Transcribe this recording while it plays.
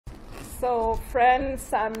So,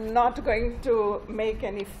 friends, I'm not going to make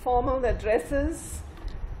any formal addresses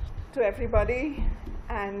to everybody,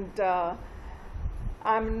 and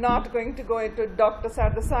I'm not going to go into Dr.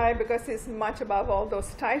 Sardessai because he's much above all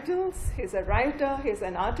those titles. He's a writer, he's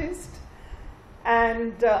an artist,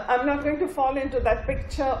 and I'm not going to fall into that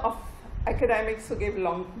picture of academics who give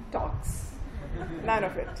long talks. None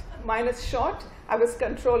of it. Mine is short. I was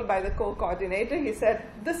controlled by the co-coordinator. He said,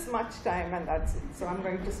 this much time, and that's it. So I'm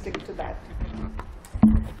going to stick to that.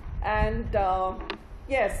 And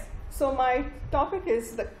yes, so my topic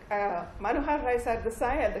is the Manoharrai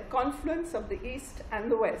Sardessai at the confluence of the East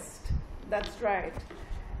and the West. That's right.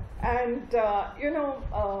 And, the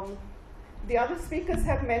other speakers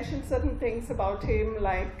have mentioned certain things about him,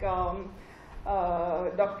 like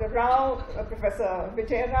Dr. Rao, Professor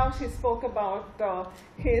Vijay Rao, she spoke about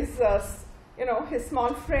his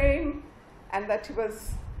small frame, and that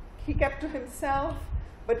he kept to himself,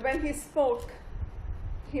 but when he spoke,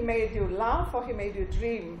 he made you laugh or he made you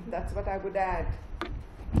dream. That's what I would add.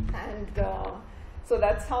 And so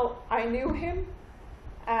that's how I knew him,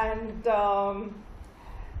 and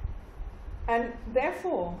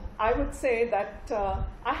therefore, I would say that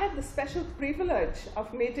I had the special privilege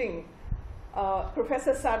of meeting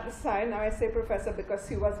Professor Sardessai. Now I say professor because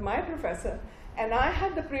he was my professor, and I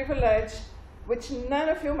had the privilege, which none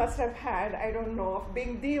of you must have had, I don't know, of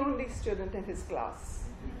being the only student in his class.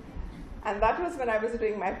 And that was when I was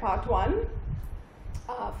doing my part one.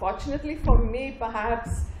 Fortunately for me,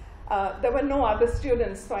 perhaps, there were no other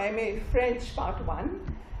students, so I made French part one.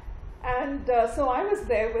 And so I was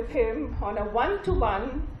there with him on a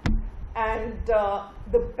one-to-one, and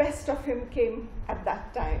the best of him came at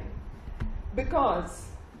that time, because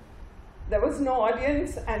there was no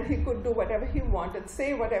audience and he could do whatever he wanted,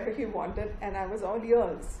 say whatever he wanted, and I was all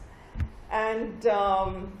ears. And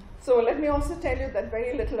so let me also tell you that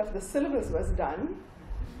very little of the syllabus was done,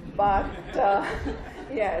 but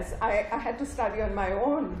yes, I had to study on my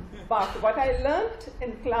own. But what I learned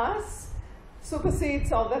in class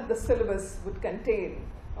supersedes all that the syllabus would contain,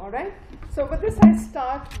 all right? So with this, I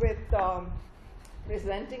start with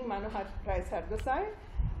presenting Manoharrai Sardessai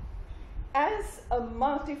as a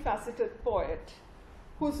multifaceted poet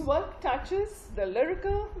whose work touches the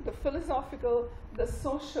lyrical, the philosophical, the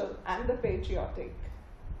social, and the patriotic.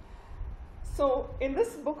 So in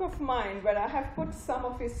this book of mine, where I have put some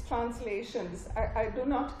of his translations, I do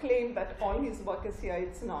not claim that all his work is here,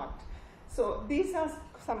 it's not. So these are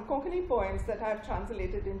some Konkani poems that I have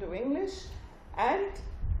translated into English, and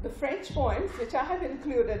the French poems, which I have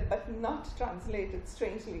included but not translated,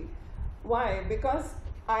 strangely. Why? Because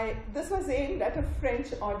this was aimed at a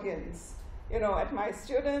French audience, at my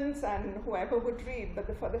students and whoever would read, but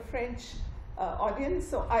for the French audience.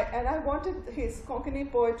 So I wanted his Konkani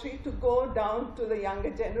poetry to go down to the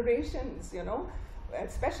younger generations,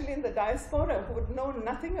 especially in the diaspora, who would know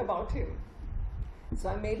nothing about him. So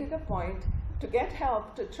I made it a point to get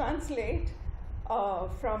help to translate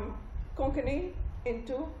from Konkani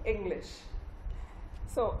into English.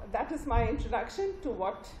 So that is my introduction to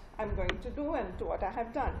what I'm going to do and to what I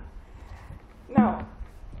have done. Now,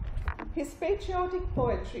 his patriotic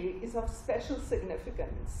poetry is of special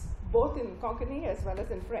significance, both in Konkani as well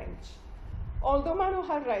as in French. Although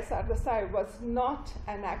Manoharrai Sardessai was not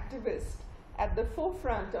an activist at the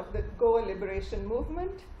forefront of the Goa liberation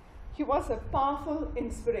movement, he was a powerful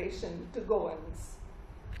inspiration to Goans,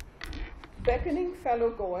 beckoning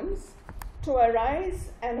fellow Goans to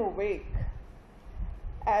arise and awake,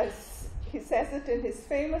 as he says it in his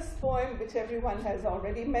famous poem, which everyone has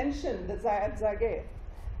already mentioned, the Zayat Zageh,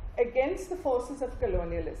 against the forces of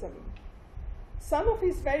colonialism. Some of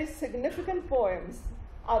his very significant poems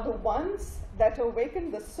are the ones that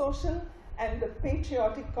awaken the social and the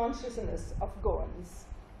patriotic consciousness of Goans.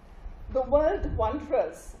 The world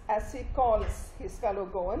wanderers, as he calls his fellow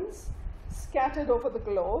Goans, scattered over the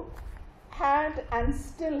globe, had and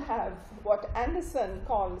still have what Anderson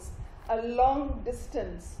calls a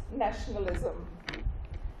long-distance nationalism,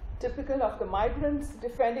 typical of the migrants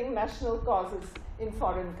defending national causes in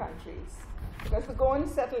foreign countries, because the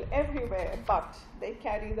Goans settle everywhere, but they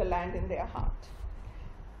carry the land in their heart.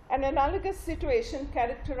 An analogous situation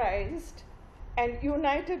characterized and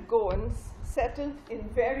united Goans settled in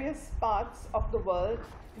various parts of the world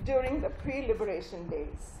during the pre-liberation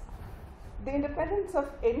days. The independence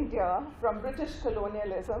of India from British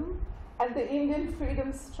colonialism and the Indian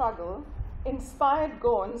freedom struggle inspired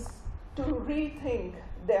Goans to rethink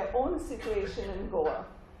their own situation in Goa,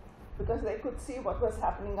 because they could see what was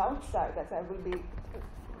happening outside, as I will be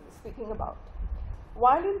speaking about.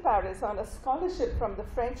 While in Paris on a scholarship from the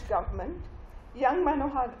French government, young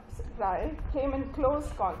Manoharrai came in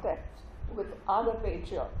close contact with other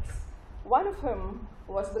patriots. One of whom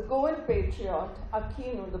was the Goan patriot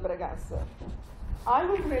Aquino de Bragança. I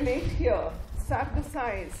will relate here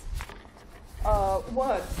Sardessai's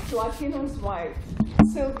words to Aquino's wife,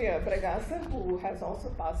 Sylvia Bragança, who has also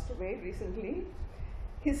passed away recently.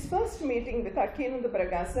 His first meeting with Aquino de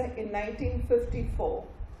Bragança in 1954.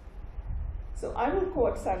 So I will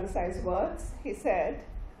quote Sardessai's words. He said,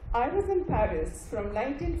 "I was in Paris from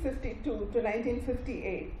 1952 to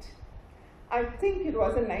 1958. I think it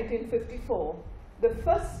was in 1954, the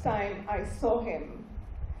first time I saw him.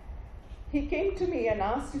 He came to me and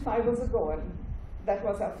asked if I was a Goan. That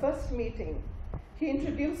was our first meeting. He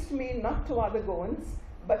introduced me not to other Goans,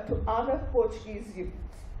 but to other Portuguese youth."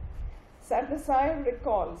 Sardessai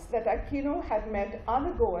recalls that Aquino had met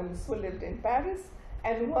other Goans who lived in Paris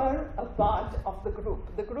and were a part of the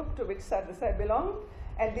group to which Sardessai belonged.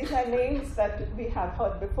 And these are names that we have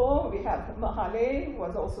heard before. We have Mahale, who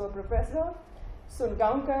was also a professor,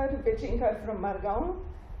 Sungaonkar, Vichinka from Margao,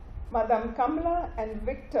 Madame Kamla, and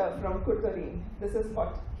Victor from Courtourin. This is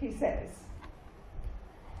what he says.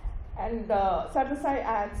 And Sardessai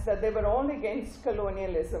adds that they were all against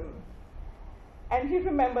colonialism. And he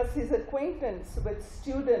remembers his acquaintance with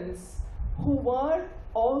students who were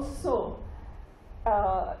also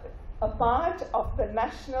a part of the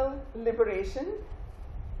National Liberation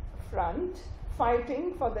Front,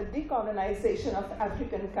 fighting for the decolonization of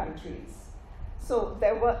African countries. So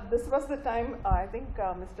this was the time, I think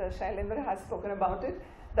Mr. Shailendra has spoken about it,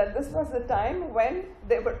 that this was the time when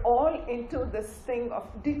they were all into this thing of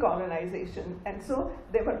decolonization. And so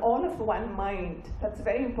they were all of one mind. That's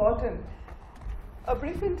very important. A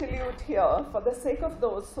brief interlude here for the sake of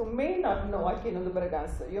those who may not know Aquino de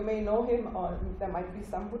Bragança. You may know him, or there might be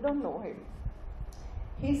some who don't know him.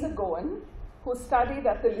 He's a Goan who studied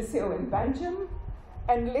at the Liceu in Banjum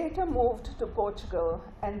and later moved to Portugal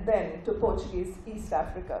and then to Portuguese East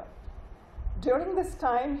Africa. During this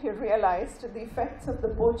time, he realized the effects of the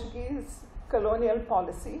Portuguese colonial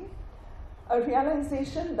policy, a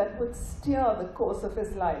realization that would steer the course of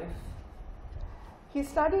his life. He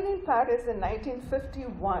studied in Paris in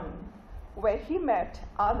 1951, where he met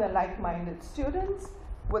other like-minded students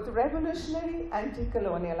with revolutionary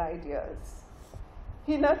anti-colonial ideas.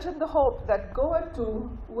 He nurtured the hope that Goa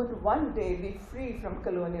too would one day be free from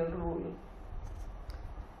colonial rule.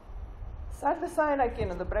 Sardessai and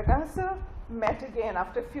Aquino de Bragança met again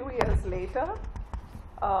after a few years later,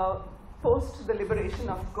 post the liberation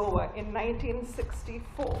of Goa in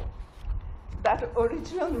 1964. That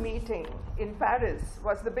original meeting in Paris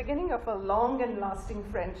was the beginning of a long and lasting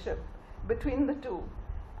friendship between the two,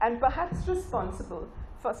 and perhaps responsible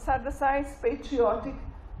for Sardessai's patriotic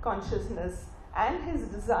consciousness and his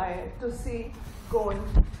desire to see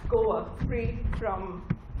Goa free from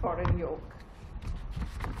foreign yoke.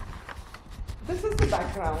 This is the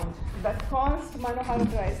background that caused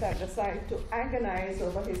Manoharrai Sardessai to agonize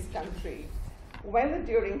over his country, whether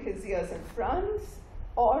during his years in France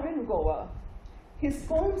or in Goa. His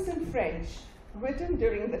poems in French, written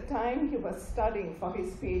during the time he was studying for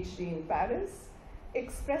his PhD in Paris,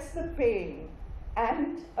 express the pain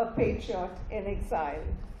and a patriot in exile.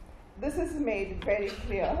 This is made very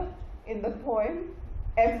clear in the poem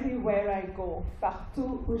Everywhere I Go,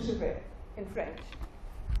 Partout où je vais, in French.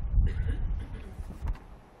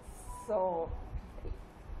 So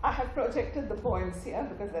I have projected the poems here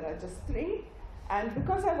because there are just 3. And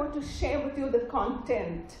because I want to share with you the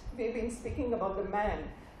content, we've been speaking about the man,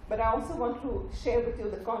 but I also want to share with you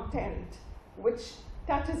the content which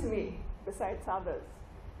touches me besides others.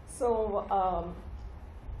 So,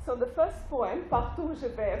 so the first poem, Partout où je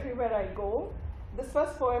vais, Everywhere I Go, this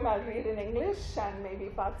first poem I'll read in English and maybe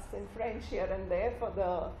parts in French here and there for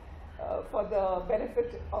the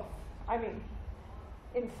benefit of,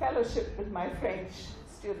 in fellowship with my French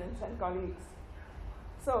students and colleagues.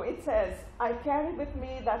 So it says, I carry with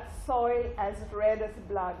me that soil as red as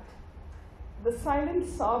blood, the silent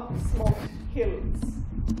soft-smoked hills,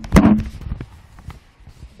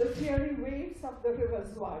 the fiery waves of the river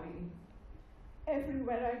Zwari.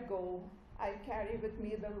 Everywhere I go, I carry with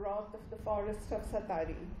me the wrath of the forest of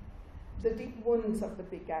Satari, the deep wounds of the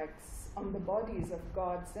pickaxe on the bodies of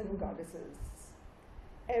gods and goddesses.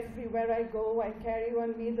 Everywhere I go, I carry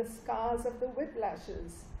on me the scars of the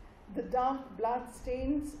whiplashes, the dark blood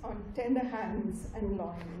stains on tender hands and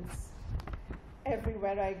loins.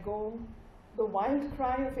 Everywhere I go, the wild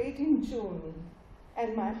cry of 18 June,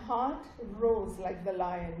 and my heart rose like the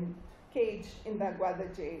lion caged in the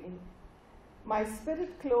Aguada jail. My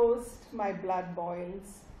spirit closed, my blood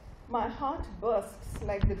boils, my heart bursts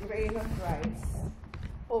like the grain of rice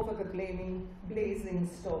over the blazing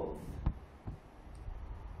stove.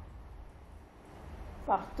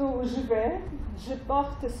 Partout où je vais, je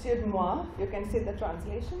porte sur moi, you can see the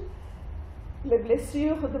translation, les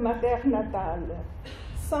blessures de ma terre natale.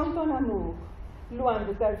 Sans ton amour, loin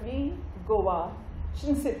de ta vie, Goa, je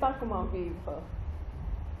ne sais pas comment vivre.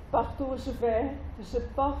 Partout où je vais, je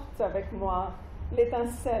porte avec moi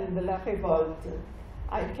l'étincelle de la révolte.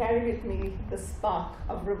 I carry with me the spark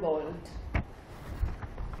of revolt.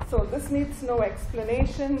 So this needs no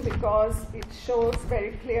explanation because it shows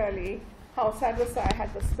very clearly how Sardessai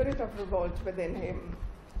had the spirit of revolt within him.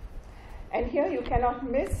 And here you cannot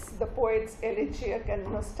miss the poet's elegiac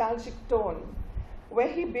and nostalgic tone, where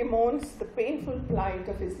he bemoans the painful plight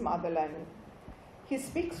of his motherland. He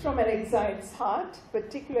speaks from an exile's heart,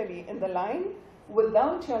 particularly in the line,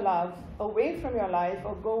 without your love, away from your life,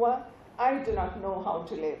 O Goa, I do not know how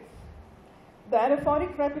to live. The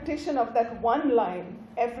anaphoric repetition of that one line,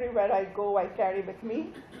 everywhere I go, I carry with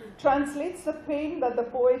me, translates the pain that the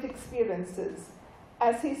poet experiences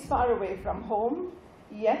as he's far away from home,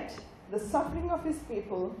 yet the suffering of his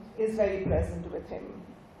people is very present with him.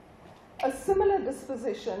 A similar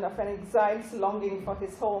disposition of an exile's longing for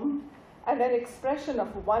his home and an expression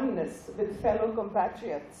of oneness with fellow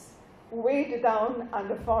compatriots, weighed down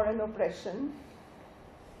under foreign oppression.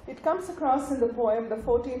 It comes across in the poem The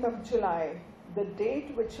 14th of July, the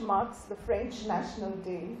date which marks the French National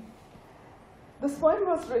Day. This poem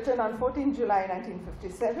was written on 14 July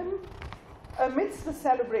 1957, amidst the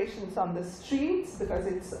celebrations on the streets, because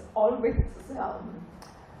it's always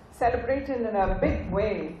celebrated in a big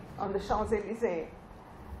way on the Champs-Élysées.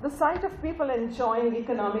 The sight of people enjoying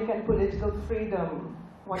economic and political freedom,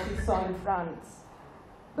 what he saw in France.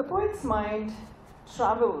 The poet's mind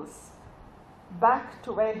travels back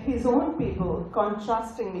to where his own people,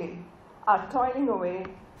 contrastingly, are toiling away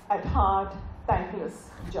at hard, thankless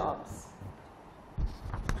jobs.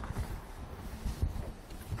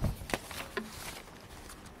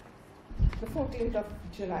 The 14th of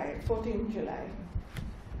July, 14 July.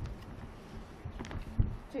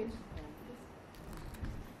 Change.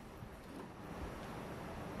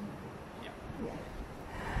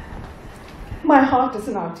 My heart is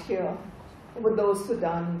not here with those who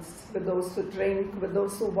dance, with those who drink, with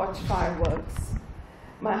those who watch fireworks.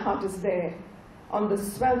 My heart is there on the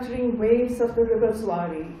sweltering waves of the river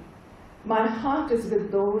Zuari. My heart is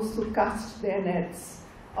with those who cast their nets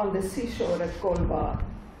on the seashore at Kolbar.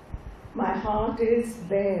 My heart is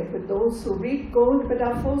there with those who reap gold but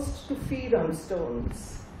are forced to feed on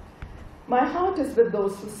stones. My heart is with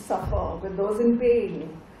those who suffer, with those in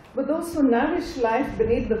pain, with those who nourish life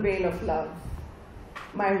beneath the veil of love.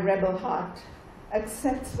 My rebel heart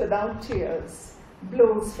accepts without tears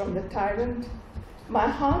blows from the tyrant. My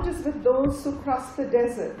heart is with those who cross the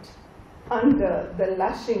desert under the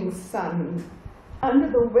lashing sun, under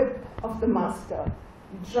the whip of the master,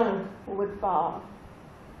 drunk with power.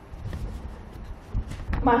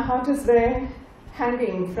 My heart is there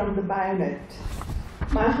hanging from the bayonet.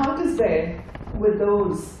 My heart is there with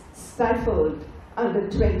those stifled under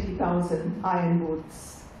 20,000 iron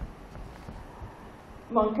boots.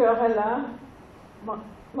 Mon cœur est là,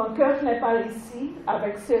 mon cœur n'est pas ici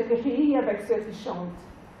avec ceux qui rient, avec ceux qui chantent.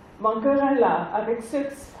 Mon cœur est là avec ceux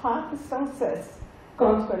qui frappent sans cesse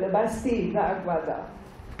contre le Bastille d'Aguada.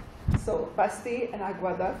 So Bastille and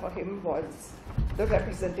Aguada for him was the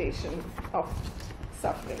representation of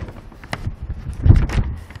suffering.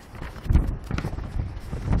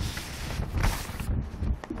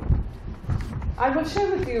 I will share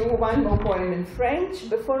with you one more poem in French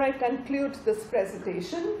before I conclude this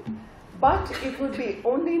presentation, but it would be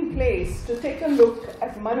only in place to take a look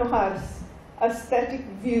at Manohar's aesthetic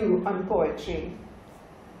view on poetry.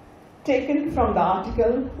 Taken from the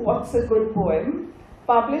article, What's a Good Poem?,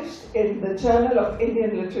 published in the Journal of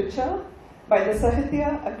Indian Literature by the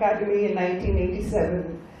Sahitya Academy in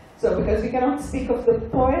 1987. So because we cannot speak of the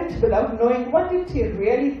poet without knowing what did he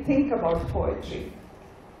really think about poetry.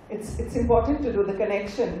 It's important to do the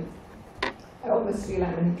connection. I always feel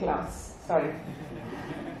I'm in class, sorry.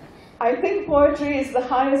 I think poetry is the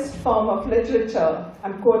highest form of literature,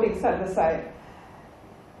 I'm quoting Sardessai,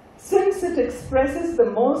 since it expresses the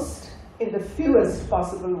most in the fewest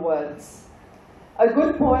possible words. A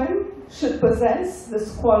good poem should possess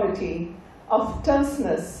this quality of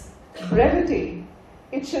terseness, brevity.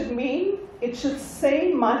 It should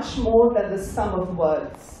say much more than the sum of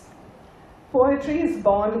words. Poetry is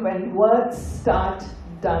born when words start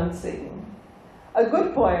dancing. A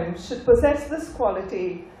good poem should possess this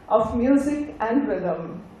quality of music and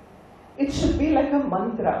rhythm. It should be like a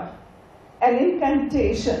mantra, an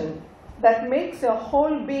incantation that makes your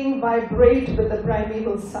whole being vibrate with the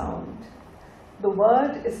primeval sound. The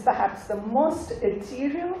word is perhaps the most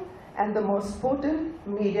ethereal and the most potent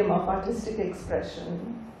medium of artistic expression,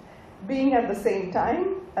 being at the same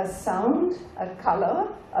time a sound, a color,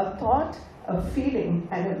 a thought, a feeling,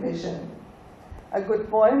 and a vision. A good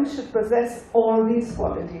poem should possess all these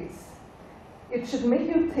qualities. It should make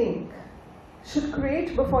you think, should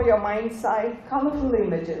create before your mind's eye colorful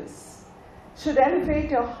images, should elevate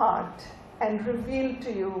your heart and reveal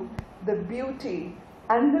to you the beauty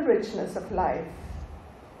and the richness of life.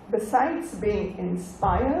 Besides being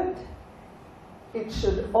inspired, it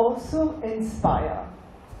should also inspire.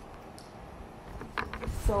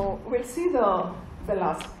 So we'll see the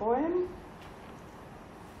last poem,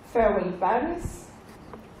 Farewell Paris.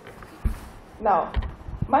 Now,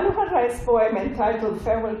 Manoharrai's poem entitled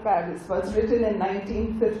Farewell Paris was written in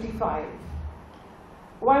 1955.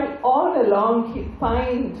 While all along he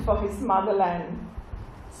pined for his motherland,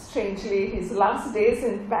 strangely, his last days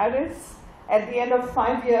in Paris at the end of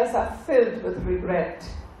 5 years are filled with regret.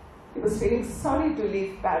 He was feeling sorry to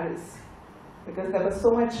leave Paris because there was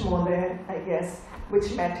so much more there, I guess,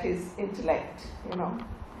 which met his intellect, you know.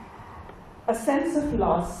 A sense of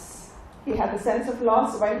loss. He had a sense of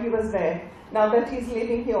loss while he was there. Now that he's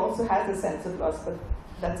leaving, he also has a sense of loss, but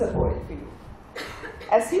that's a poem for you.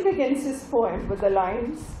 As he begins his poem with the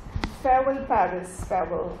lines, "Farewell Paris,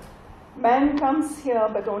 farewell. Man comes here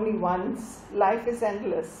but only once. Life is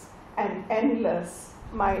endless, and endless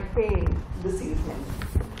my pain this evening."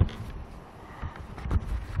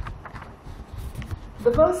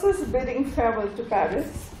 The verses bidding farewell to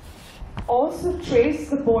Paris also trace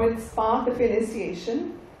the poet's path of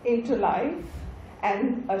initiation into life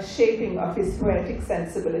and a shaping of his poetic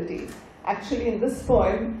sensibility. Actually, in this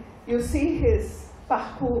poem, you see his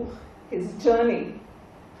parcours, his journey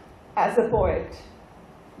as a poet,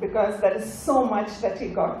 because there is so much that he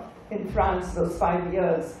got in France those 5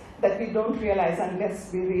 years that we don't realize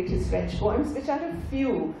unless we read his French poems, which are a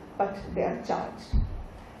few, but they are charged.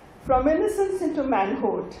 From innocence into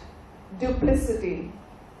manhood, duplicity,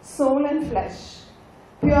 soul and flesh,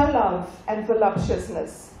 pure love and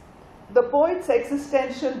voluptuousness, the poet's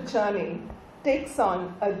existential journey takes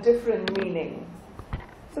on a different meaning.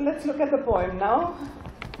 So let's look at the poem now.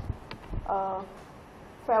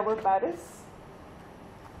 Farewell Paris,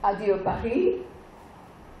 Adieu Paris.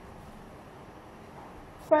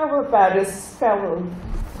 Farewell Paris, farewell.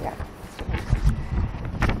 Yeah.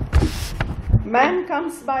 Man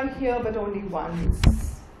comes by here but only once.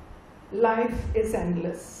 Life is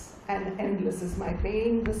endless, and endless is my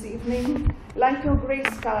pain this evening, like your grey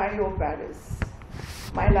sky, O Paris.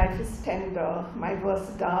 My life is tender, my verse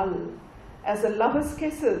dull, as a lover's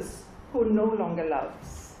kisses who no longer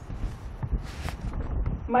loves.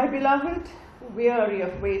 My beloved, weary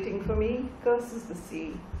of waiting for me, curses the sea,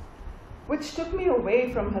 which took me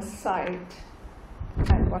away from her sight.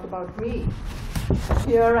 And what about me?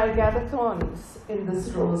 Here I gather thorns in this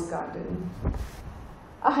rose garden.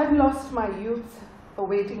 I have lost my youth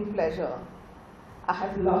awaiting pleasure. I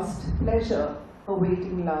have lost pleasure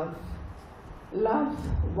awaiting love. Love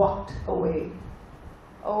walked away.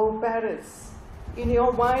 Oh, Paris, in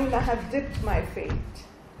your wine I have dipped my fate.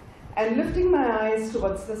 And lifting my eyes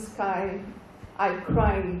towards the sky, I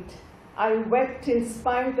cried, I wept in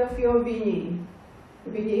spite of your Vigny.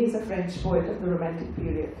 Vigny is a French poet of the Romantic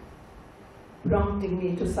period, prompting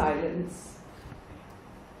me to silence.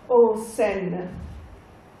 Oh, Seine,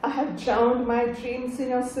 I have drowned my dreams in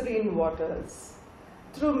your serene waters.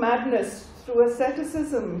 Through madness, through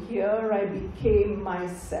asceticism, here I became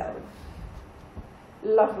myself.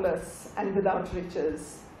 Loveless and without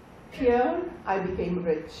riches, here I became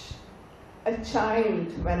rich. A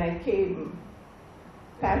child when I came.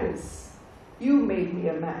 Paris, you made me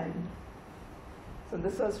a man. So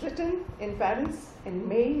this was written in Paris in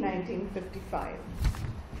May 1955.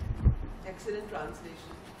 Excellent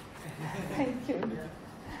translation. Thank you.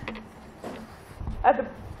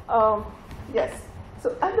 Yes.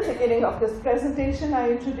 So at the beginning of this presentation,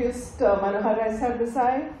 I introduced Manoharrai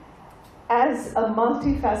Sardessai as a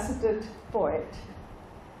multifaceted poet.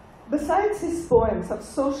 Besides his poems of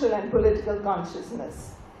social and political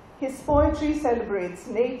consciousness, his poetry celebrates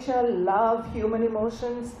nature, love, human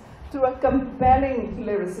emotions through a compelling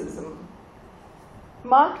lyricism,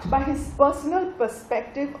 marked by his personal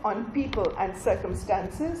perspective on people and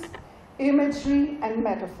circumstances, imagery and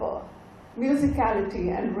metaphor,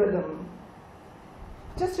 musicality and rhythm.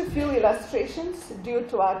 Just a few illustrations due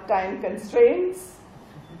to our time constraints.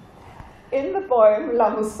 In the poem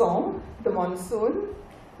La Mousson, the monsoon,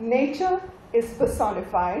 nature is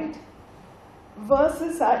personified.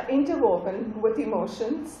 Verses are interwoven with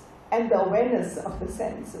emotions and the awareness of the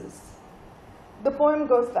senses. The poem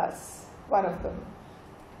goes thus, one of them,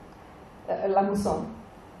 La Mousson.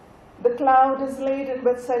 The cloud is laden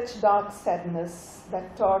with such dark sadness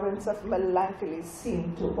that torrents of melancholy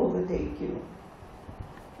seem to overtake you.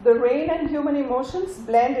 The rain and human emotions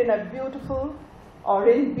blend in beautiful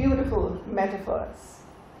metaphors.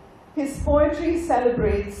 His poetry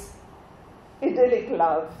celebrates idyllic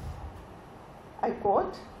love. I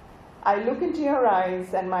quote, "I look into your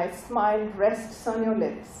eyes and my smile rests on your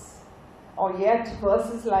lips." Or yet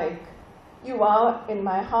verses like, "You are in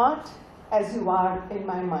my heart as you are in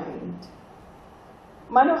my mind."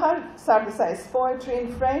 Manohar Sardessai's poetry in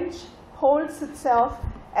French holds itself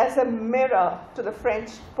as a mirror to the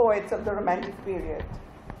French poets of the Romantic period.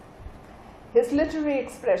 His literary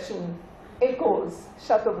expression echoes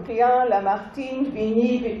Chateaubriand, Lamartine,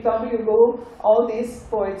 Vigny, Victor Hugo, all these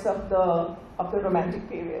poets of the Romantic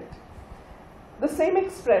period. The same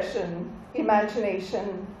expression,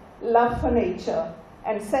 imagination, love for nature,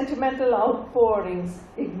 and sentimental outpourings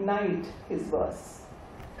ignite his verse.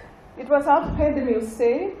 It was Après de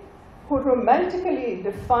Musset who romantically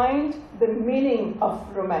defined the meaning of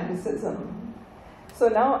Romanticism. So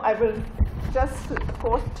now I will just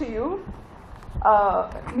quote to you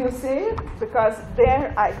Musset, because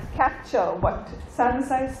there I capture what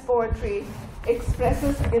Sardessai's poetry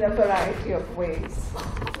expresses in a variety of ways.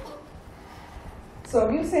 So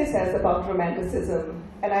Musset says about Romanticism,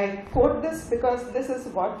 and I quote this because this is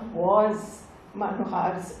what was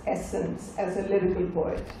Manohar's essence as a lyrical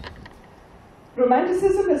poet.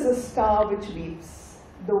 "Romanticism is a star which weeps,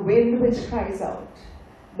 the wind which cries out,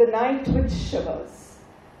 the night which shivers,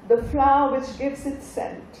 the flower which gives its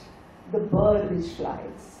scent, the bird which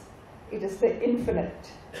flies. It is the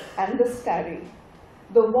infinite and the starry,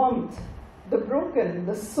 the warmth, the broken,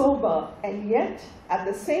 the sober, and yet at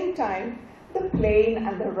the same time the plain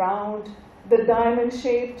and the round, the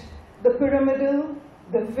diamond-shaped, the pyramidal,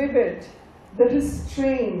 the vivid, the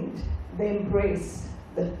restrained, the embraced,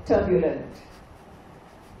 the turbulent."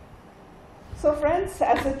 So friends,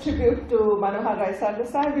 as a tribute to Manoharrai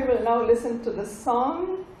Sardessai, we will now listen to the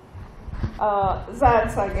song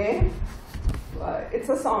Zayat Sage. It's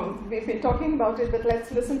a song. We've been talking about it, but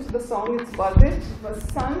let's listen to the song. It's worth it. It was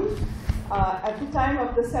sung at the time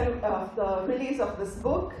of the release of this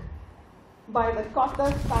book by the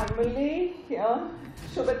Kotter family here.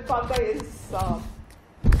 Shubhat Kotter is...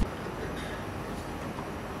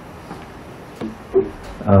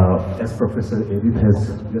 as Professor Edith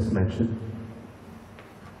has just mentioned,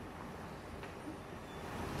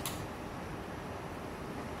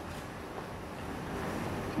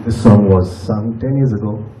 this song was sung 10 years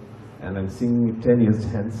ago, and I'm singing it 10 years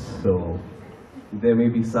hence, so there may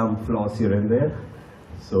be some flaws here and there,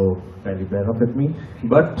 so kindly bear up with me.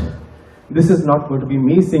 But this is not going to be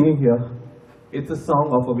me singing here. It's a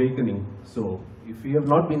song of awakening. So if you have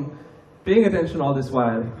not been paying attention all this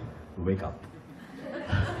while, wake up.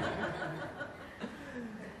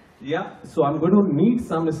 Yeah, so I'm going to need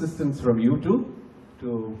some assistance from you too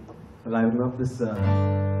to liven up this.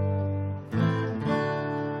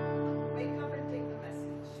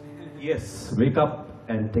 Yes, wake up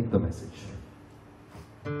and take the message.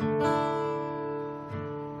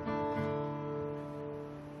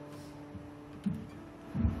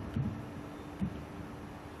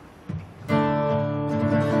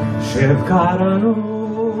 Shevkarano,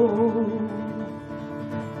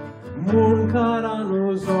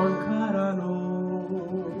 Munkarano, Zonkarano,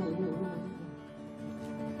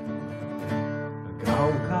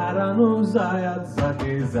 Gaukarano, Zayat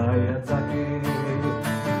Zake, Zayat Zake.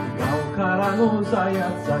 Gaukarano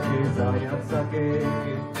Zayat Zake, Zayat Zake.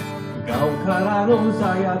 Gaukarano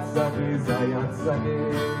Zayat Zake, Zayat Zake.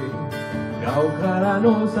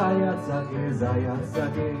 Gaukarano Zayat Zake, Zayat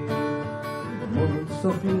Zake. Mun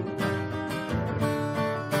Sofi.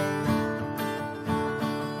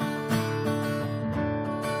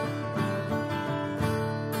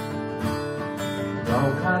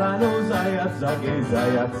 Gaukarano Zayat Zake,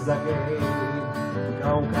 Zayat Zake.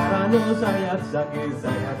 Gaukarano Zayat Zake,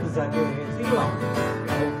 Zayat Zake. Sing along.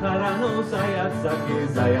 Gaukarano Zayat Zake,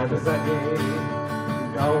 Zayat Zake.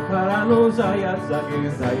 Gaukarano Zayat Zake,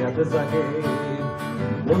 Zayat Zake.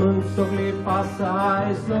 Munun sogli passa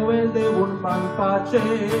slovende un pan pace.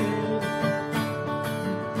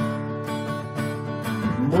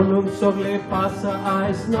 Munun sogli passa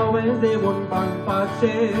slovende un pan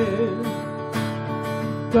pace.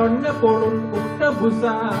 Torna por un utta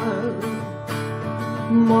buzar.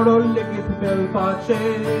 Modol legit bel pace.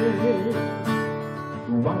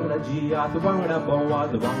 Wangla jiat, wangla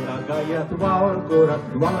bawat, wangla gayat, waor gorat.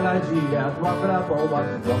 Wangla jiat, wangla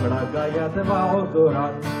bawat, wangla gayat, waor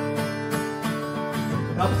gorat.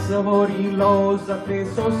 Kapsavori lo zate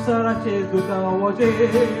sosarache duka oje.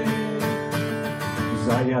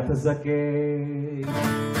 Zayat Zage.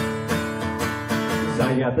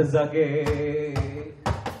 Zayat Zage.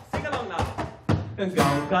 Sing along now.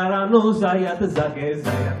 Gaukarano Zayat Zage,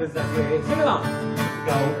 Zayat Zage. Sing along.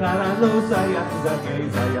 Gaukarano Zayat Zage,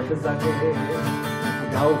 Zayat Zage.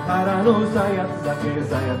 Gaukarano Zayat Zage,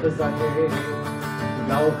 Zayat Zage.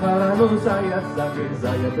 Gaukarano Zayat Zage,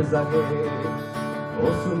 Zayat Zage.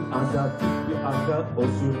 Osun asat pianga,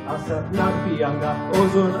 osun asat narpianga,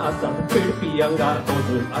 osun asat pirpianga,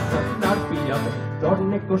 osun asat narpianga.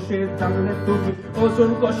 Torne koshe tangle tumi,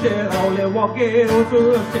 osun koshe raule wake, osun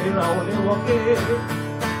koshe raule wake.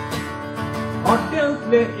 Audience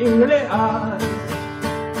le ingle eyes,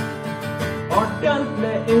 audience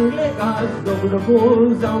le ingle eyes, double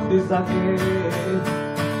full sound disake,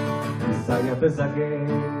 Zayat Zage.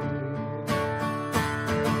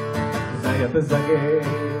 Zayat Zage.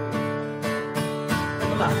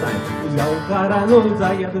 Last time. Gaukarano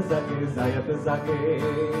Zayat Zage, Zayat Zage.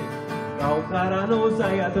 Gaukarano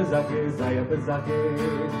Zayat Zage, Zayat Zage.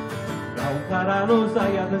 Gaukarano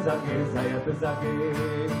Zayat Zage, Zayat Zage.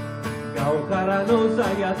 Gaukarano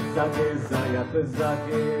Zayat Zage, Zayat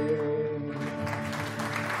Zage.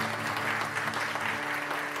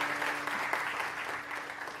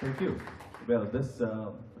 Thank you. Well, this,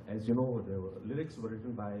 as you know, the lyrics were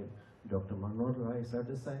written by Dr. Manoharrai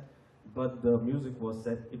Sardessai, but the music was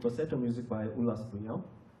set, it was set to music by Ulas Bunyao,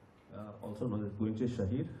 also known as Gunje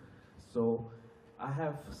Shahid. So I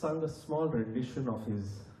have sung a small rendition of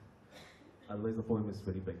his, otherwise the poem is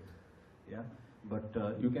very big, yeah? But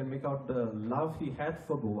you can make out the love he had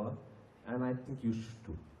for Goa, and I think you should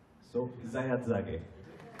too. So, Zayat Zage.